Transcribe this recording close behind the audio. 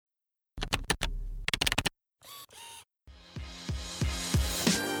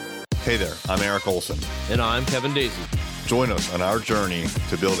Hey there, I'm Eric Olson. And I'm Kevin Daisy. Join us on our journey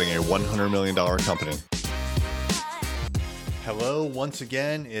to building a $100 million company. Hello, once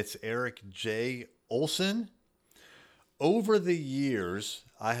again, it's Eric J. Olson. Over the years,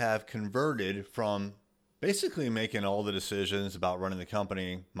 I have converted from basically making all the decisions about running the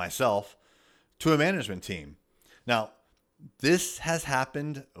company myself to a management team. Now, this has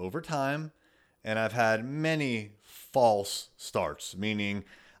happened over time, and I've had many false starts, meaning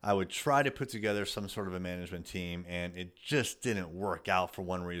I would try to put together some sort of a management team, and it just didn't work out for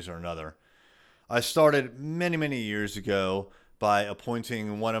one reason or another. I started many years ago by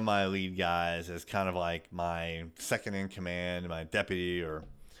appointing one of my lead guys as kind of like my second in command, my deputy, or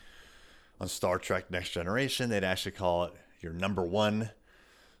on Star Trek Next Generation, they'd actually call it your number one.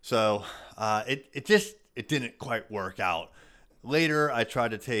 So it didn't quite work out. Later, I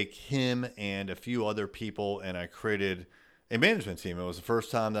tried to take him and a few other people, and I created a management team. It was the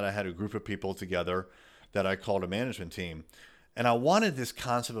first time that I had a group of people together that I called a management team. And I wanted this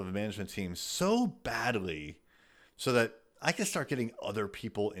concept of a management team so badly so that I could start getting other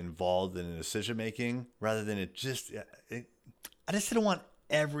people involved in the decision making rather than I just didn't want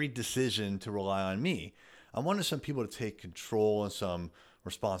every decision to rely on me. I wanted some people to take control and some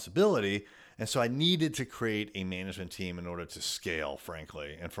responsibility. And so I needed to create a management team in order to scale,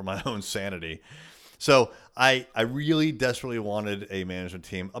 frankly, and for my own sanity. So I really desperately wanted a management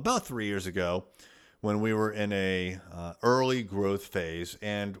team about 3 years ago when we were in a early growth phase,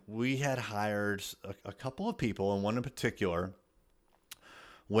 and we had hired a couple of people, and one in particular,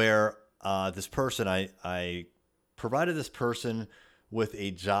 where this person, I provided this person with a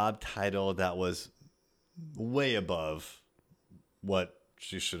job title that was way above what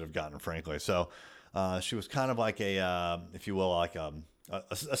she should have gotten, frankly. So she was kind of like if you will, like a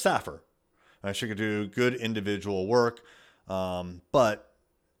staffer. She could do good individual work, but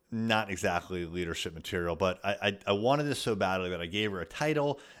not exactly leadership material. But I wanted this so badly that I gave her a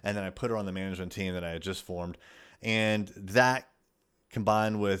title, and then I put her on the management team that I had just formed. And that,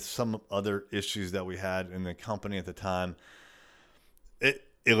 combined with some other issues that we had in the company at the time, it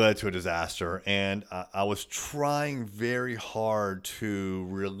led to a disaster. And I was trying very hard to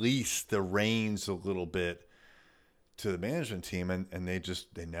release the reins a little bit to the management team, and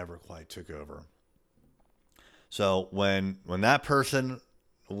they never quite took over. So when that person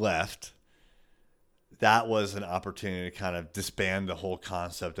left, that was an opportunity to kind of disband the whole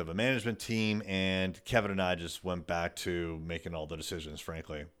concept of a management team, and Kevin and I just went back to making all the decisions,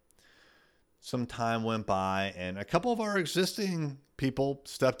 frankly. Some time went by, and a couple of our existing people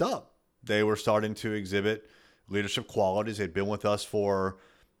stepped up. They were starting to exhibit leadership qualities. They'd been with us for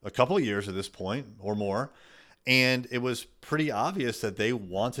a couple of years at this point or more. And it was pretty obvious that they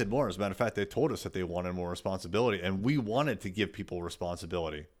wanted more. As a matter of fact, they told us that they wanted more responsibility, and we wanted to give people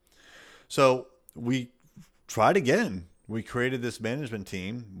responsibility. So we tried again. We created this management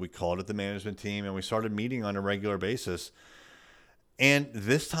team. We called it the management team, and we started meeting on a regular basis. And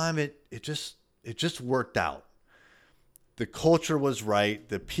this time it just worked out. The culture was right.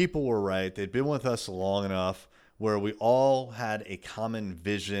 The people were right. They'd been with us long enough where we all had a common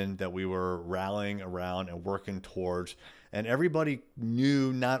vision that we were rallying around and working towards. And everybody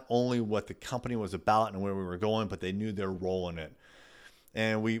knew not only what the company was about and where we were going, but they knew their role in it.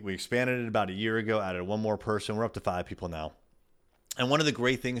 And we expanded it about a year ago, added one more person. We're up to 5 people now. And one of the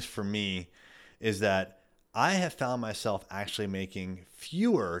great things for me is that I have found myself actually making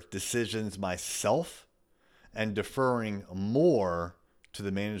fewer decisions myself and deferring more to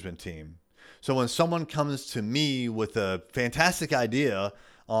the management team. So when someone comes to me with a fantastic idea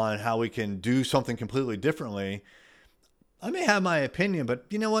on how we can do something completely differently, I may have my opinion, but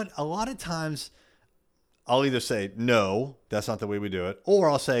you know what? A lot of times I'll either say, no, that's not the way we do it, or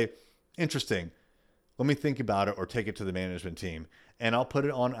I'll say, interesting, let me think about it, or take it to the management team. And I'll put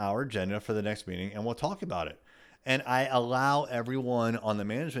it on our agenda for the next meeting, and we'll talk about it. And I allow everyone on the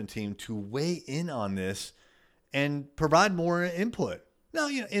management team to weigh in on this and provide more input. Now,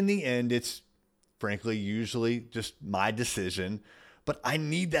 in the end, it's frankly usually just my decision, but I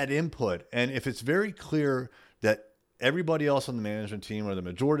need that input. And if it's very clear that everybody else on the management team, or the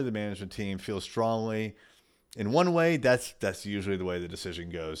majority of the management team, feels strongly in one way, that's usually the way the decision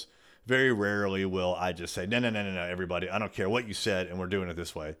goes. Very rarely will I just say, no, everybody, I don't care what you said, and we're doing it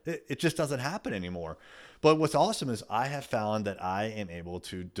this way. It just doesn't happen anymore. But what's awesome is I have found that I am able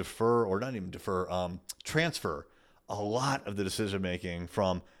to transfer a lot of the decision-making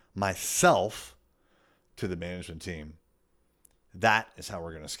from myself to the management team. That is how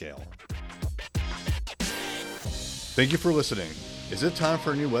we're going to scale. Thank you for listening. Is it time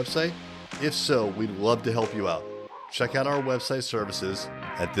for a new website? If so, we'd love to help you out. check out our website services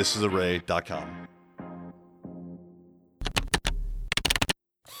at thisisarray.com.